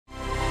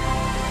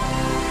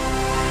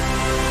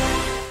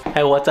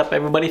Hey, what's up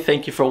everybody?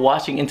 Thank you for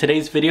watching. In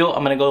today's video,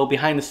 I'm gonna go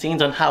behind the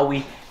scenes on how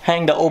we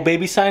hang the old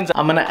baby signs.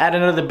 I'm gonna add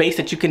another base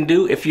that you can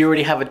do if you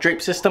already have a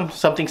drape system,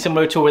 something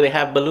similar to where they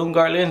have balloon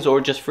garlands or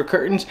just for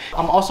curtains.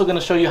 I'm also gonna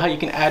show you how you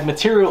can add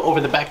material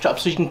over the backdrop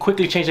so you can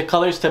quickly change the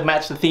colors to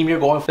match the theme you're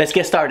going for. Let's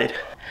get started.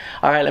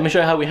 All right, let me show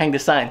you how we hang the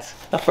signs.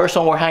 The first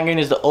one we're hanging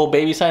is the old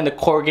baby sign, the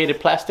corrugated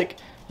plastic.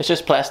 It's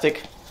just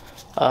plastic,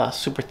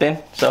 super thin.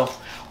 So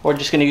we're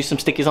just gonna use some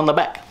stickies on the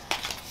back.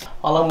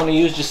 All I'm gonna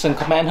use is just some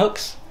command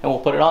hooks and we'll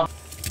put it on.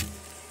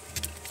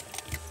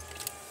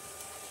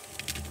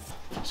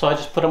 So I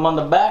just put them on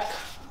the back,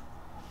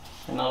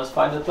 and now let's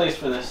find the place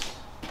for this.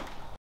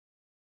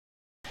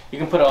 You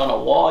can put it on a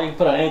wall, you can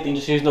put it on anything,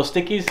 just use those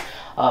stickies.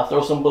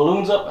 Throw some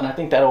balloons up, and I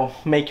think that'll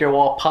make your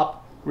wall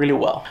pop really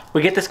well.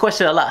 We get this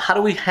question a lot. How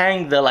do we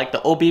hang the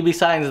OBB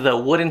signs, the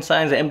wooden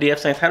signs, the MDF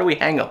signs? How do we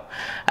hang them?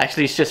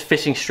 Actually, it's just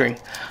fishing string.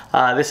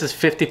 This is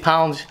 50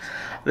 pounds.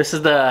 This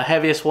is the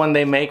heaviest one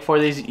they make for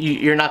these.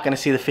 You're not gonna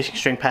see the fishing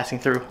string passing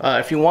through.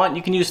 If you want,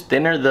 you can use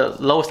thinner. The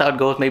lowest I would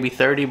go is maybe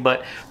 30,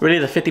 but really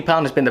the 50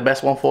 pound has been the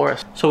best one for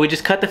us. So we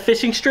just cut the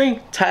fishing string,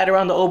 tie it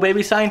around the old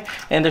baby sign,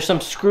 and there's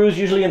some screws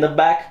usually in the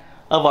back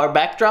of our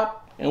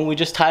backdrop, and we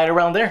just tie it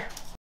around there.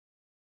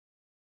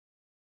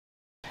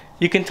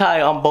 You can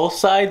tie on both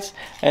sides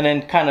and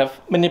then kind of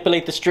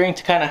manipulate the string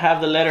to kind of have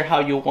the letter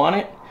how you want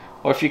it,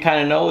 or if you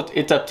kind of know,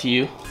 it's up to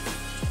you.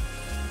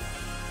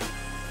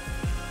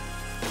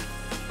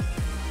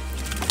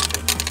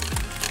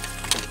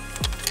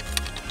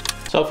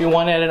 So if you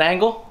want it at an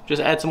angle,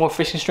 just add some more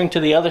fishing string to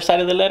the other side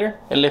of the letter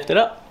and lift it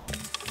up.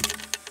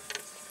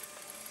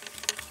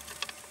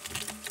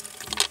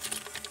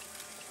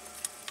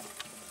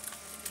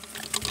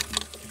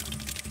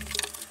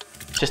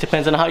 Just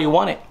depends on how you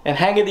want it. And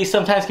hanging these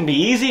sometimes can be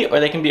easy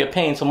or they can be a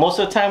pain. So most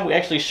of the time we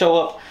actually show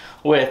up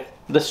with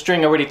the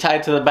string already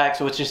tied to the back,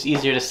 so it's just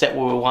easier to set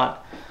where we want.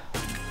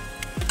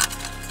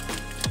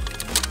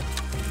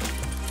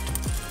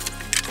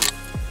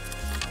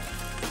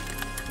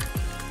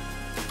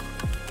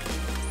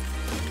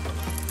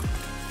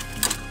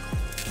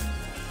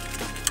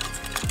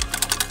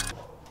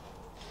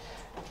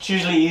 It's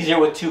usually easier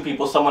with two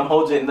people. Someone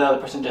holds it and the other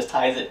person just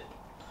ties it.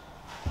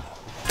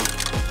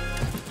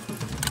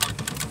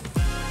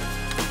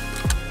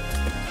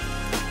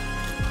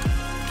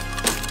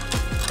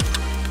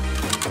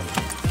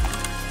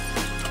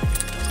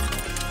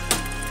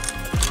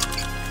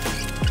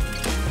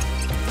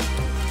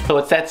 So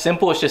it's that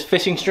simple. It's just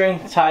fishing string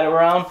tied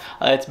around.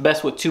 It's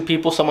best with two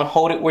people. Someone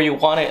hold it where you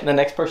want it and the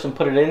next person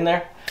put it in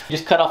there.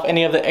 Just cut off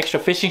any of the extra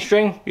fishing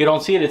string. You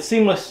don't see it, it's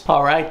seamless.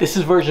 All right, this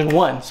is version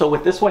 1. So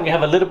with this one, you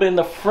have a little bit in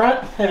the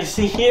front, as you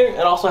see here. It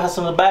also has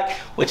some in the back,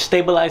 which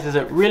stabilizes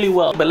it really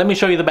well. But let me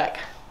show you the back.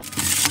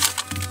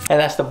 And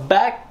that's the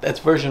back, that's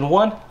version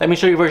 1. Let me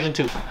show you version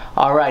 2.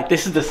 All right,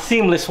 this is the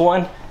seamless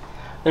one.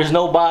 There's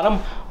no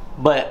bottom,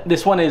 but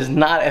this one is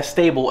not as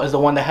stable as the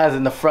one that has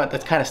in the front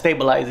that's kind of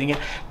stabilizing it.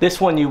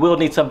 This one, you will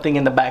need something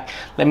in the back.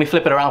 Let me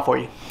flip it around for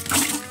you.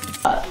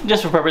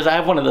 Just for purpose, I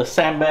have one of the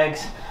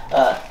sandbags.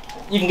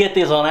 You can get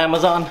these on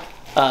Amazon.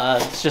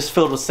 It's just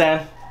filled with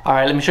sand. All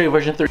right, let me show you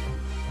version 3.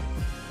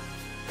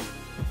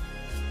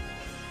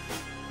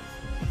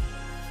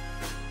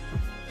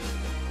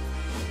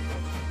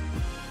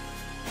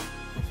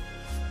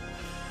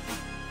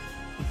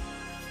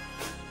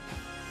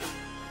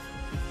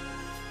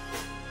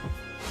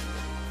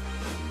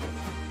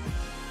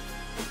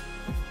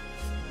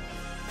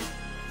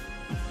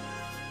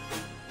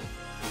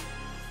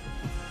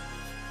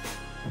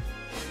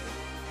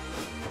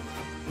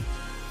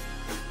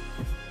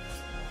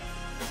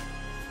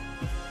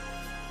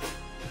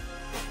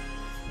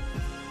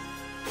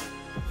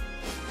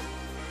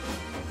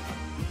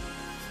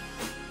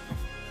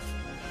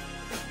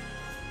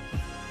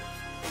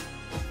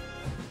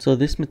 So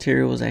this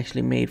material was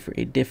actually made for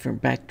a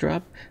different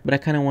backdrop, but I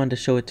kind of wanted to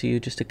show it to you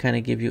just to kind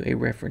of give you a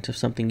reference of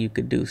something you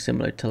could do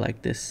similar to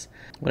like this.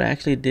 What I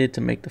actually did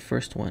to make the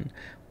first one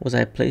was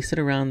I placed it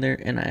around there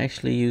and I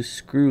actually used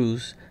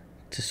screws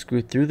to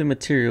screw through the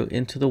material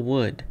into the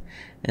wood,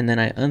 and then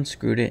I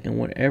unscrewed it, and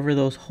whatever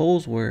those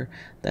holes were,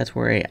 that's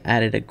where I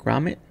added a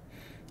grommet.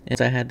 And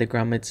as I had the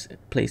grommets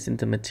placed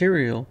into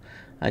material,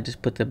 I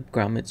just put the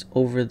grommets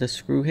over the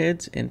screw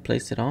heads and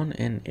placed it on,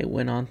 and it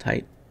went on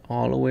tight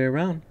all the way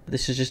around.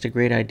 This is just a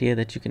great idea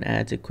that you can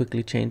add to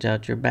quickly change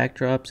out your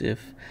backdrops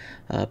if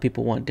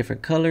people want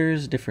different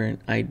colors,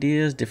 different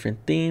ideas, different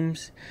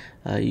themes.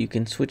 You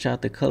can switch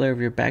out the color of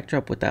your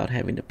backdrop without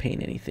having to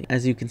paint anything.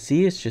 As you can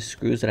see, it's just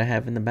screws that I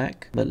have in the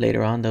back, but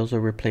later on those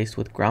were replaced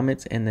with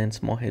grommets and then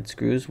small head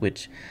screws,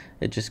 which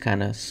it just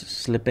kind of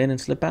slip in and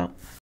slip out.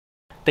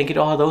 Thank you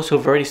to all those who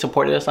have already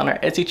supported us on our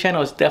Etsy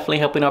channel. It's definitely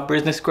helping our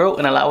business grow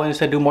and allowing us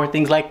to do more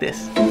things like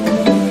this.